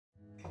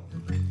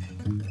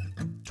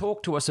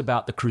talk to us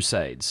about the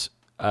Crusades.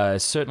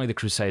 Certainly the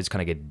Crusades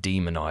kind of get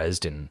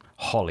demonized in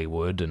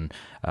Hollywood and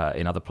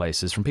in other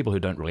places from people who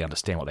don't really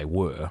understand what they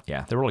were.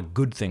 Yeah. There were all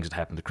good things that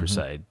happened to the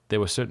Crusade. There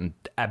were certain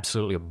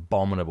absolutely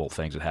abominable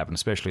things that happened,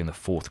 especially in the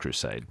Fourth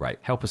Crusade. Right.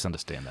 Help us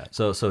understand that.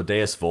 So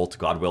Deus Vult,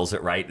 God wills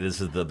it, right? This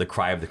is the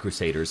cry of the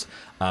Crusaders.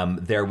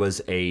 There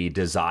was a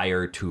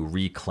desire to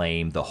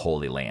reclaim the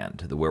Holy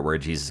Land, where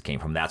Jesus came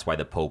from. That's why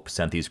the Pope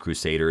sent these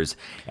Crusaders,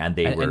 and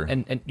they were...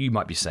 And you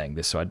might be saying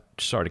this, so I'm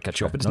sorry to cut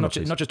you off, but it's No,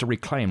 not just to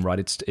reclaim, right?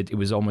 It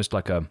was almost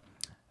like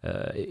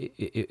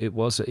it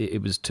was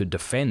to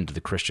defend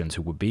the Christians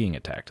who were being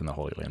attacked in the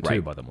Holy Land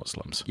too by the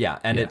Muslims. Yeah,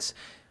 and it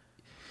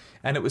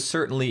was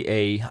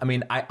certainly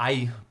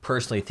I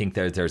personally think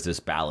there's this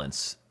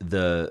balance.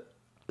 The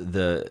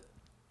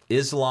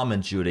Islam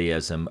and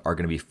Judaism are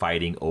going to be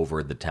fighting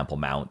over the Temple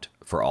Mount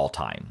for all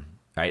time,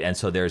 right? And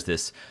so there's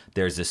this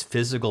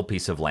physical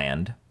piece of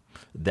land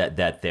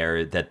that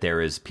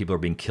there is people are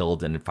being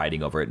killed and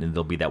fighting over it, and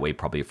they'll be that way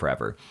probably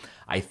forever.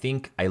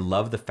 I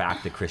love the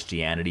fact that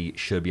Christianity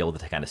should be able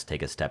to kind of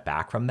take a step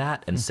back from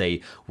that and say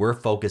we're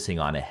focusing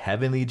on a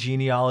heavenly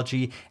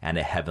genealogy and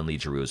a heavenly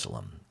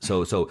Jerusalem.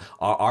 So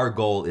our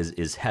goal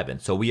is heaven.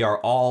 So we are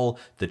all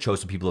the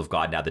chosen people of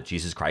God now that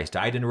Jesus Christ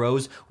died and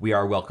rose. We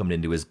are welcomed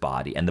into his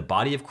body. And the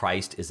body of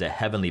Christ is a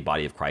heavenly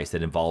body of Christ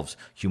that involves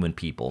human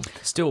people.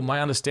 Still, my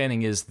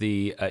understanding is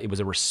it was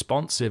a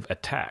responsive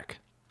attack.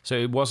 So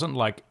it wasn't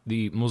like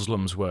the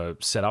Muslims were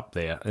set up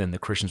there and the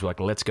Christians were like,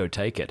 let's go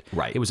take it.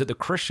 Right. It was that the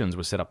Christians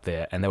were set up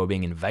there and they were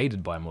being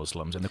invaded by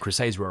Muslims, and the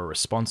Crusades were a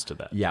response to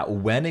that. Yeah,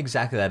 when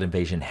exactly that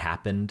invasion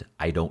happened,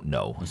 I don't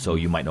know. So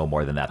you might know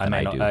more than that than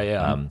I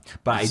do.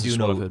 But I do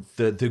know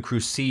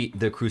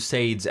the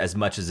Crusades, as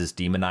much as it's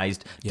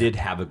demonized, did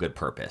have a good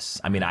purpose.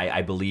 I mean,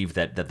 I believe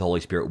that the Holy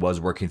Spirit was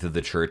working through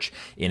the church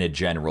in a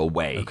general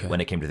way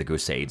when it came to the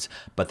Crusades.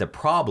 But the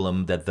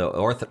problem that the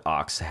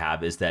Orthodox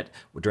have is that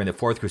during the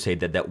Fourth Crusade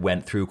that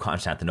went through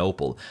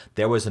Constantinople,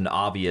 there was an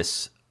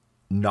obvious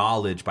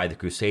knowledge by the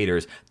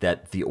Crusaders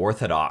that the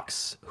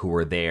Orthodox who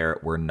were there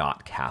were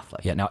not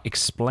Catholic. Yeah, now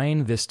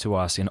explain this to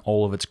us in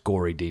all of its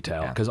gory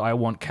detail, because I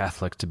want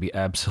Catholic to be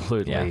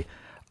absolutely... Yeah.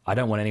 I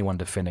don't want anyone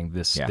defending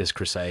this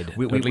crusade. At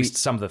least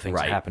some of the things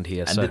that happened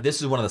here. And this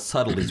is one of the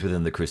subtleties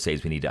within the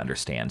Crusades we need to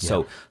understand.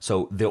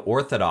 So the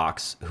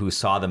Orthodox who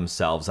saw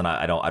themselves, and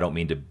I don't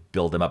mean to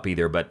build them up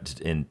either, but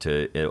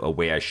into a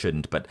way I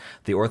shouldn't, but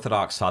the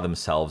Orthodox saw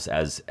themselves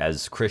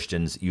as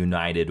Christians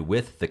united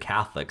with the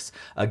Catholics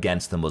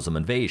against the Muslim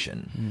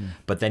invasion.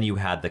 But then you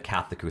had the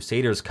Catholic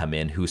Crusaders come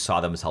in who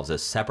saw themselves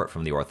as separate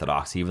from the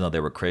Orthodox, even though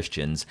they were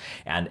Christians,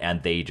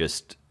 and they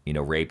just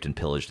raped and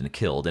pillaged and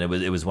killed, and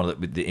it was one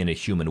of in a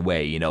human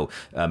way,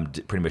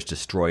 pretty much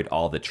destroyed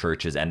all the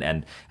churches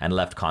and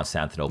left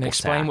Constantinople.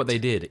 Explain sacked. what they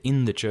did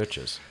in the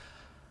churches.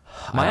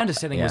 My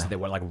understanding was that they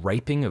were like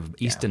raping of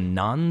Eastern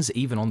nuns,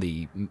 even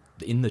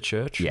in the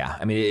church. Yeah,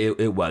 I mean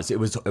it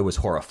was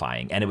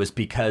horrifying, and it was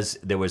because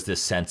there was this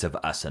sense of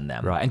us and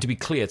them. Right, and to be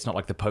clear, it's not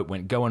like the Pope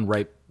went go and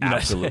rape.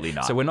 Absolutely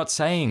not. So we're not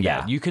saying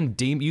that. You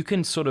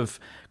can sort of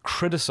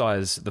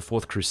criticize the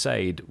Fourth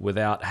Crusade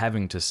without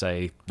having to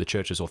say the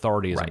church's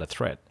authority is under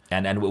threat.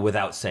 And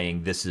without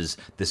saying this is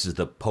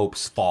the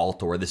Pope's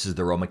fault or this is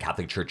the Roman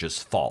Catholic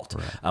Church's fault,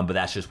 but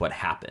that's just what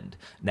happened.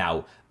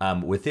 Now,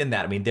 within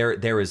that, I mean,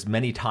 there is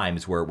many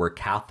times where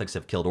Catholics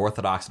have killed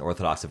Orthodox and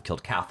Orthodox have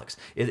killed Catholics.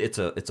 It's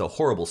a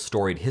horrible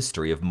storied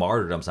history of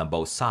martyrdoms on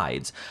both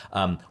sides.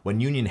 When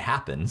union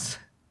happens,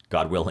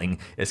 God willing,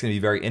 it's going to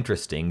be very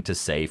interesting to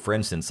say, for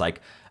instance,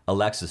 like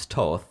Alexis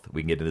Toth.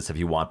 We can get into this if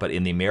you want, but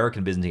in the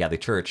American Byzantine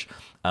Catholic Church,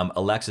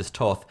 Alexis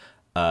Toth.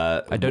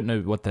 I don't know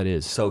what that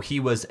is. So he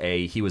was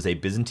a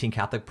Byzantine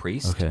Catholic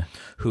priest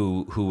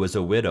who was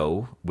a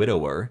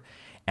widower,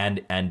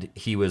 and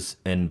he was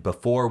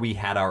before we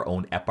had our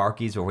own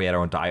eparchies, before we had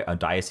our own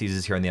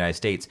dioceses here in the United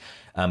States,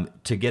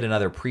 to get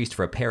another priest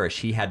for a parish,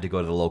 he had to go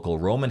to the local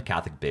Roman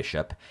Catholic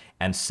bishop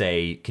and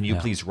say, "Can you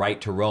please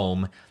write to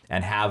Rome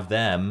and have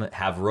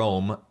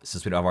Rome,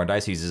 since we don't have our own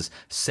dioceses,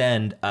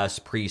 send us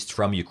priests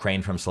from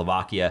Ukraine, from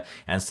Slovakia,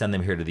 and send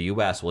them here to the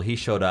U.S." Well, he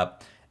showed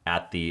up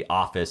at the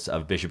office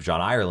of Bishop John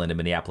Ireland in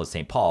Minneapolis,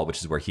 St. Paul, which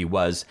is where he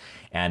was,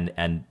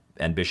 and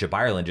Bishop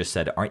Ireland just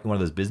said, "Aren't you one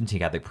of those Byzantine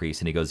Catholic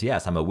priests?" And he goes,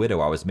 "Yes, I'm a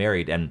widow. I was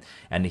married." And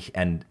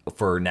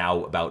for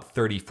now about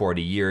 30,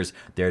 40 years,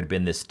 there had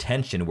been this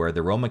tension where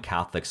the Roman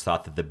Catholics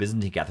thought that the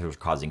Byzantine Catholics were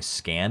causing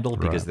scandal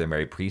because of their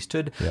married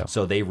priesthood. Yeah.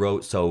 So they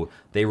wrote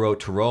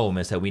to Rome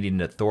and said, "We need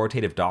an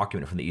authoritative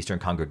document from the Eastern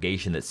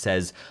Congregation that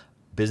says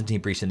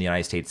Byzantine priests in the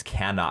United States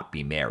cannot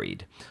be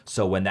married."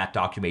 So when that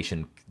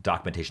documentation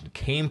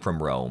came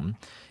from Rome,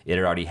 it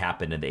had already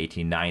happened in the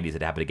 1890s.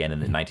 It happened again in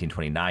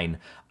 1929.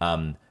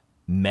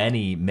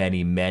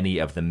 many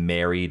of the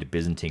married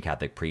Byzantine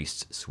Catholic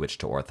priests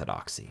switched to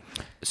Orthodoxy.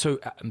 So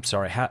I'm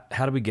sorry.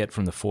 How do we get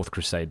from the Fourth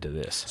Crusade to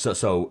this?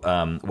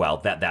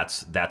 Well,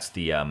 that's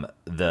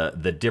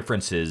the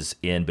differences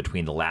in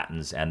between the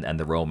Latins and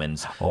the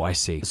Romans. Oh, I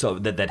see. So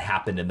that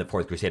happened in the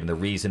Fourth Crusade, and the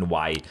reason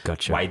why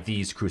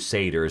these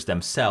crusaders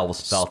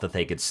themselves felt that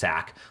they could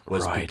sack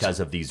was because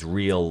of these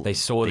real. They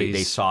saw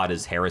it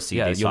as heresy.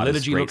 Yeah, they your saw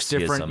liturgy looks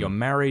schism. different. You're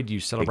married. You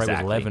celebrate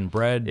with leavened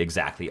bread.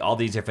 Exactly. All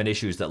these different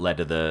issues that led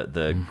to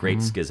the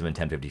Great Schism in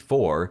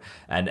 1054,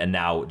 and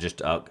now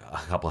just a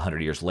couple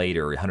hundred years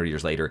later, 100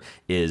 years later,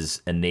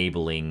 is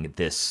enabling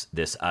this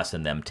us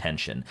and them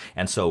tension.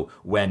 And so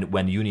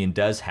when union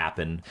does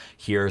happen,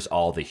 here's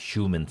all the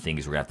human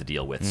things we're gonna have to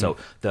deal with. So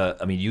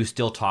you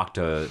still talk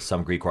to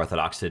some Greek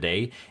Orthodox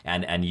today,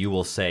 and you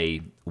will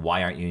say,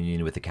 why aren't you in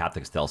union with the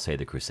Catholics? They'll say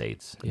the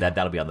Crusades. Yeah.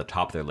 That'll be on the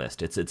top of their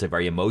list. It's a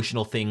very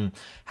emotional thing.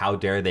 How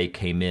dare they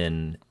came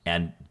in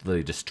and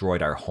they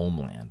destroyed our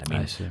homeland. I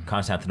mean,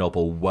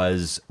 Constantinople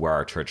was where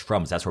our church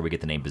from. That's where we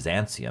get the name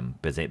Byzantium,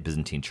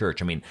 Byzantine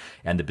Church. I mean,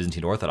 and the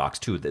Byzantine Orthodox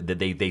too.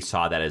 They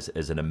saw that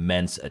as an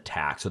immense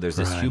attack. So there's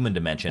this human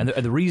dimension.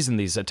 And the reason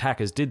these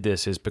attackers did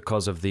this is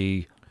because of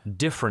the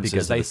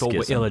differences they thought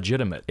were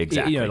illegitimate.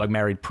 Exactly. Like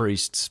married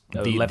priests,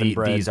 leavened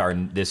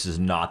bread. This is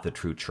not the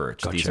true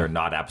church. These are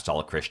not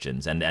apostolic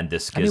Christians. And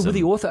this schism.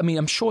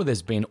 I'm sure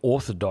there's been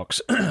Orthodox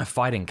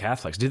fighting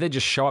Catholics. Did they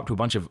just show up to a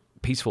bunch of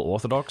peaceful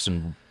Orthodox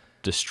and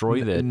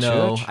destroy their church?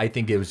 No, I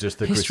think it was just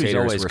the History's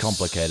Crusaders always were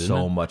complicated,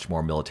 so much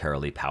more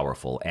militarily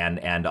powerful,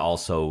 and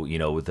also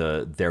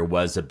there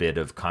was a bit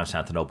of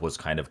Constantinople was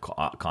kind of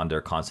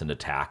under constant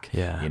attack.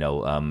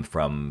 Yeah.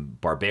 From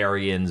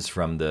barbarians,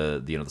 from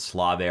the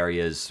Slav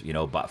areas,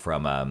 but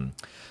from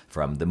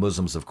the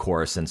Muslims, of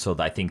course, and so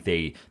I think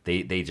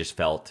they just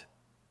felt.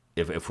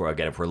 If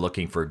we're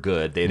looking for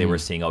good, they were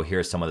seeing,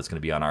 here's someone that's going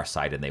to be on our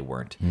side, and they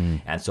weren't.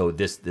 And so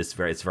it's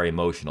very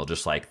emotional,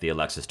 just like the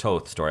Alexis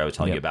Toth story I was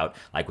telling you about.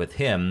 Like with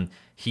him,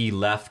 he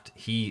left.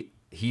 He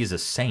is a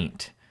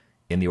saint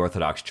in the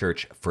Orthodox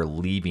Church for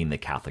leaving the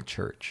Catholic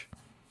Church.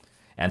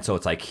 And so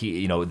it's like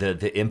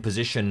the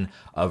imposition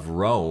of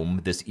Rome,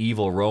 this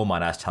evil Rome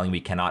on us, telling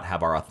we cannot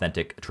have our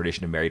authentic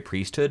tradition of married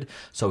priesthood.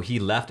 So he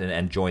left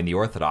and joined the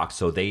Orthodox.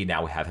 So they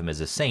now have him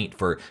as a saint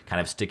for kind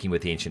of sticking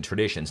with the ancient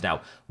traditions.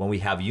 Now, when we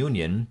have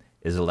union,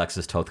 is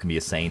Alexis Toth can be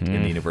a saint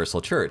in the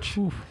Universal Church?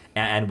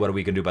 And what are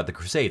we going to do about the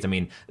Crusades? I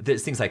mean,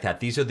 there's things like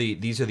that. These are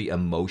the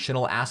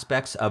emotional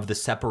aspects of the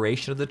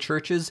separation of the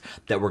churches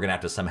that we're going to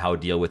have to somehow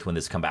deal with when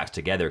this comes back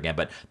together again.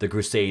 But the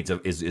Crusades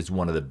is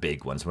one of the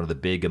big ones, one of the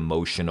big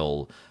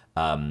emotional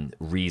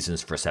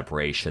reasons for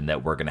separation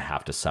that we're going to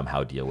have to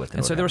somehow deal with.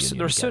 And so there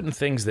are certain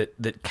things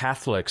that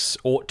Catholics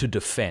ought to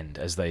defend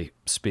as they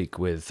speak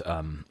with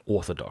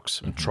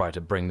Orthodox and try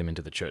to bring them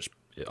into the church.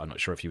 I'm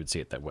not sure if you would see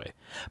it that way,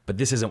 but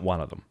this isn't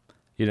one of them.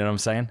 You know what I'm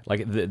saying?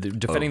 Like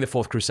defending the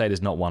Fourth Crusade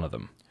is not one of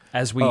them.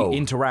 As we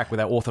interact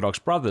with our Orthodox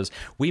brothers,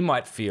 we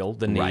might feel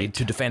the need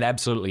to defend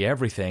absolutely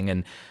everything.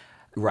 And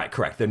right,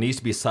 correct. There needs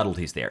to be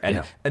subtleties there.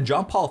 And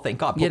John Paul, thank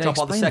God, Pope John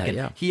Paul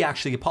II, he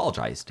actually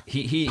apologized.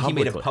 He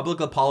made a public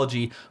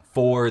apology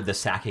for the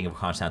sacking of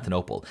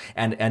Constantinople.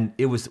 And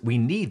it was, we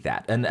need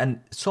that. And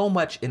so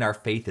much in our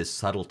faith is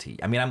subtlety.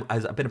 I mean,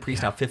 I've been a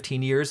priest now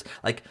 15 years.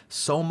 Like,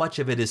 so much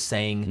of it is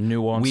saying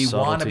nuance, we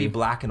subtlety. want to be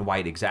black and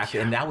white, exactly.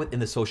 And now in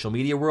the social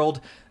media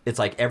world, it's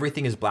like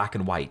everything is black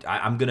and white.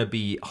 I'm going to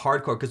be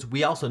hardcore because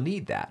we also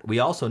need that. We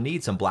also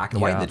need some black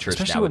and white in the church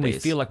especially nowadays. When we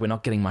feel like we're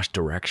not getting much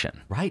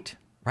direction. Right.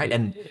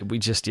 And we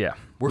just,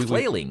 we're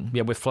flailing.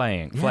 We're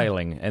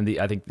flailing. And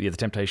I think the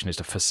temptation is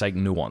to forsake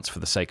nuance for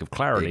the sake of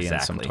clarity. Exactly.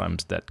 And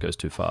sometimes that goes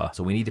too far.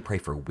 So we need to pray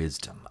for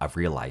wisdom. I've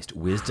realized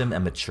wisdom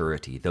and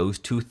maturity, those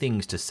two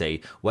things to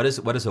say, what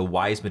does a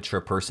wise,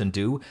 mature person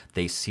do?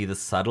 They see the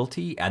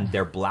subtlety, and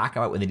they're black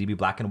and white when they need to be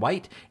black and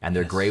white, and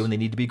they're gray when they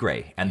need to be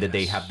gray. And that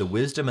they have the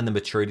wisdom and the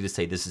maturity to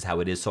say, this is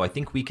how it is. So I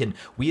think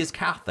we as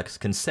Catholics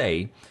can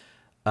say,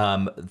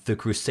 the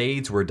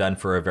Crusades were done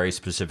for a very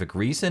specific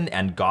reason,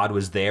 and God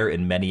was there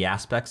in many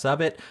aspects of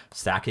it.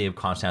 Sacking of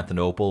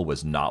Constantinople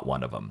was not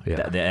one of them.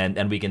 Yeah.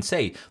 And we can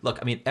say, look,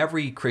 I mean,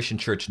 every Christian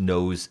church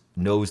knows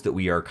that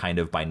we are kind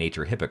of by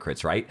nature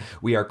hypocrites, right?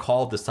 We are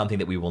called to something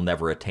that we will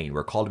never attain.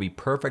 We're called to be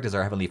perfect as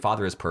our Heavenly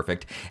Father is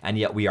perfect, and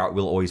yet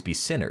we'll always be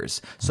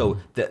sinners. So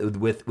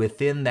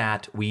within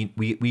that,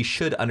 we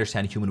should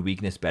understand human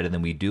weakness better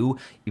than we do,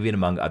 even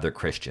among other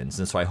Christians.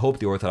 And so I hope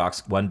the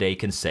Orthodox one day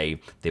can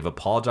say they've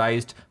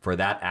apologized for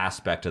that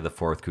aspect of the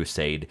Fourth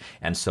Crusade,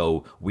 and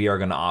so we are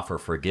going to offer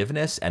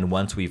forgiveness. And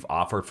once we've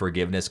offered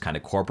forgiveness, kind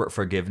of corporate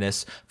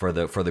forgiveness for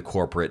the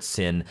corporate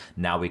sin,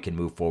 now we can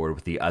move forward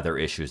with the other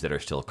issues that are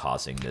still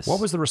causing this. What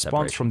was the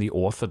response from the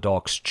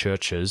Orthodox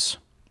churches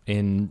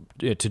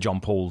to John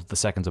Paul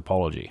II's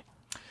apology?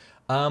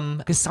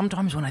 Because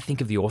sometimes when I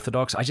think of the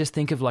Orthodox, I just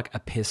think of like a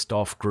pissed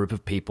off group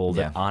of people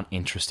that aren't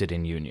interested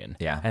in union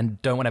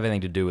and don't want to have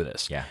anything to do with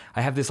this. Yeah.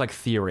 I have this like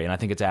theory, and I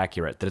think it's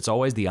accurate, that it's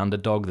always the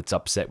underdog that's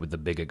upset with the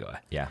bigger guy.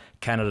 Yeah.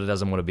 Canada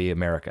doesn't want to be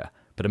America,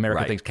 but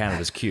America thinks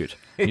Canada's cute.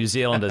 New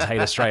Zealanders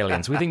hate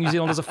Australians. We think New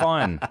Zealanders are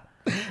fine.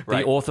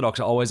 The Orthodox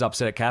are always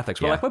upset at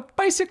Catholics. We're like, well,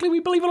 basically, we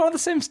believe a lot of the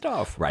same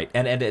stuff. Right,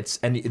 and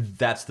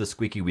that's the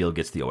squeaky wheel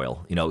gets the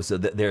oil. So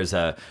there's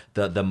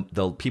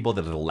the people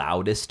that are the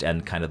loudest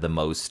and kind of the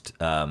most.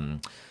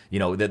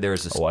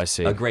 There's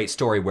a great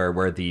story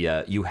where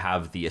the you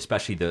have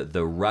especially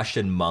the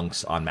Russian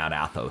monks on Mount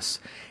Athos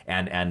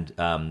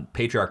and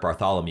Patriarch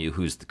Bartholomew,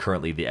 who's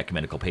currently the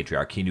ecumenical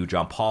patriarch. He knew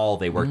John Paul.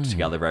 They worked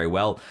together very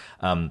well.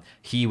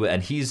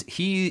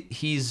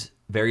 He's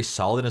very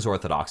solid in his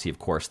orthodoxy, of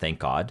course, thank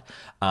God.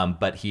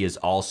 But he is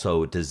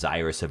also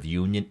desirous of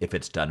union if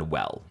it's done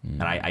well.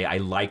 And I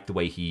like the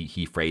way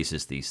he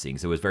phrases these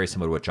things. It was very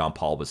similar to what John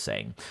Paul was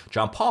saying.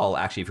 John Paul,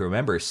 actually, if you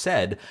remember,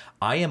 said,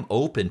 I am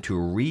open to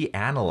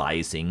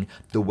reanalyzing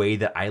the way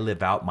that I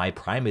live out my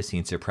primacy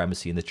and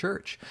supremacy in the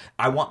church.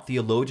 I want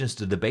theologians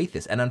to debate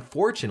this. And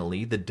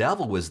unfortunately, the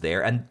devil was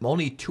there, and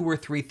only 2 or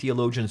 3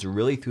 theologians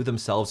really threw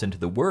themselves into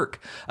the work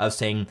of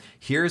saying,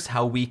 here's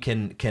how we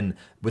can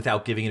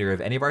without giving rid of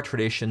any of our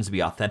traditions,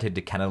 be authentic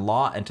to canon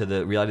law and to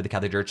the reality of the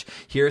Catholic Church.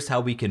 Here's how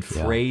we can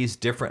phrase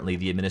differently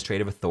the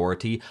administrative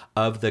authority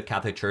of the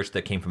Catholic Church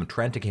that came from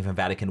Trent, that came from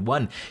Vatican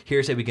I.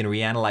 Here's how we can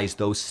reanalyze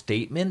those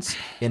statements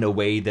in a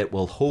way that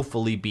will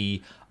hopefully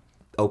be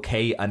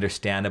okay,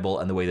 understandable,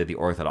 and the way that the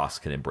Orthodox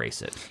can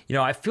embrace it.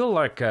 I feel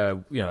like,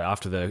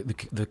 after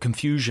the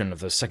confusion of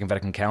the Second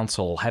Vatican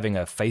Council, having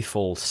a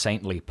faithful,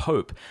 saintly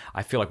Pope,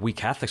 I feel like we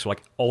Catholics were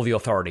like, all the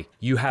authority.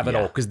 You have it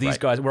all. Because these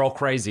guys, we're all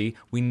crazy.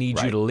 We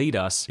need you to lead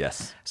us.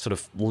 Yes. Sort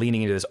of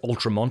leaning into this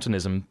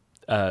ultramontanism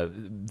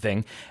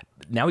thing.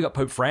 Now we got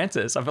Pope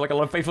Francis. I feel like a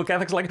lot of faithful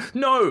Catholics are like,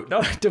 no,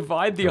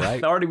 divide the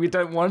authority. We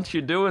don't want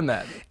you doing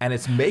that. And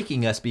it's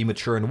making us be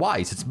mature and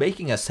wise. It's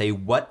making us say,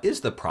 what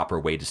is the proper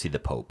way to see the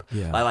Pope?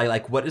 Yeah.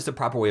 Like what is the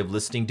proper way of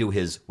listening to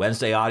his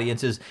Wednesday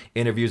audiences,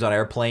 interviews on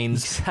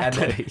airplanes, and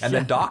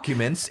then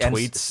documents, tweets, and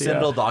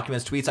synodal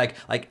documents, tweets,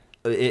 like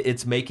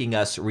it's making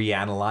us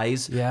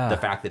reanalyze the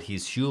fact that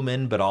he's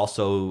human, but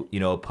also,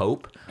 a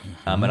Pope.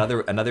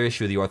 Another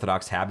issue the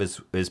Orthodox have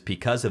is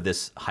because of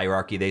this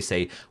hierarchy. They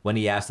say when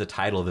he has the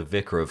title of the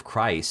Vicar of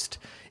Christ,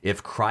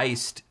 if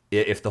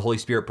the Holy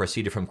Spirit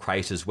proceeded from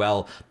Christ as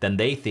well, then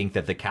they think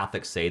that the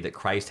Catholics say that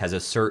Christ has a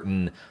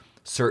certain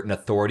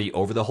authority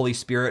over the Holy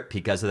Spirit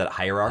because of that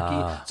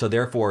hierarchy. So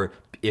therefore,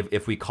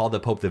 if we call the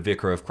Pope the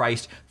Vicar of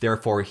Christ,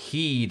 therefore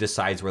he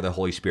decides where the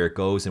Holy Spirit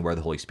goes and where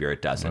the Holy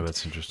Spirit doesn't. Oh,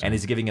 that's interesting. And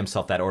he's giving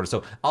himself that order.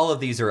 So all of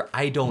these are,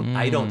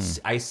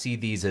 I see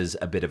these as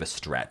a bit of a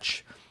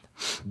stretch.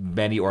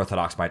 Many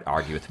Orthodox might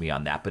argue with me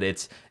on that,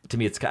 but to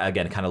me it's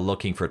again kind of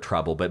looking for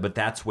trouble. But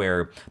that's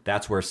where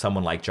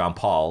someone like John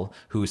Paul,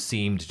 who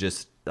seemed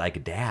just like a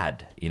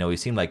dad, he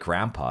seemed like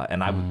grandpa,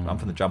 and I'm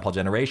from the John Paul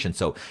generation,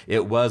 so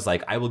it was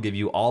like, I will give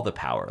you all the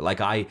power.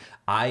 Like I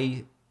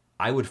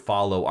would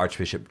follow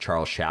Archbishop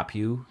Charles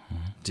Chaput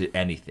to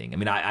anything. I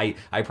mean, I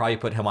probably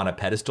put him on a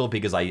pedestal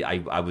because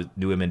I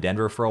knew him in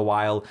Denver for a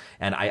while,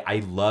 and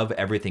I love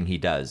everything he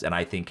does. And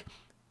I think,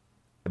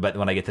 but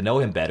when I get to know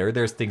him better,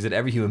 there's things that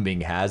every human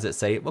being has that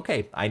say,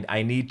 okay,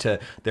 I need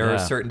to, there are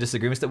certain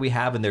disagreements that we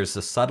have, and there's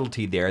a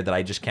subtlety there that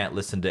I just can't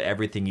listen to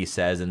everything he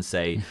says and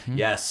say,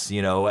 yes,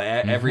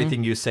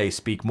 everything you say,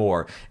 speak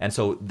more. And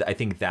so I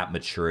think that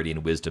maturity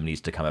and wisdom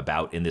needs to come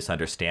about in this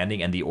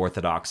understanding, and the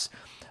Orthodox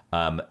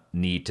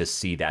need to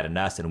see that in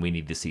us, and we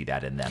need to see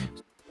that in them.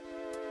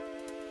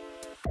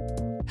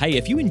 Hey,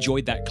 if you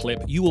enjoyed that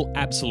clip, you will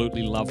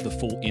absolutely love the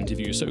full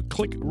interview, so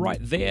click right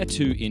there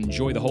to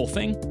enjoy the whole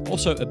thing.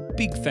 Also, a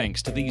big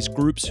thanks to these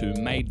groups who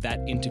made that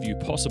interview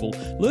possible.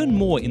 Learn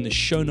more in the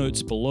show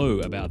notes below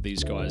about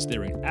these guys.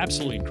 They're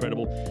absolutely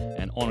incredible,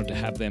 and honored to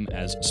have them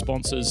as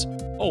sponsors.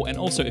 Oh, and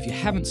also, if you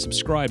haven't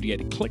subscribed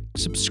yet, click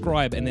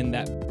subscribe and then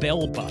that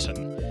bell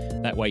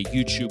button. That way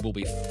YouTube will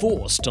be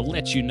forced to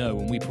let you know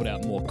when we put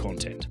out more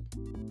content.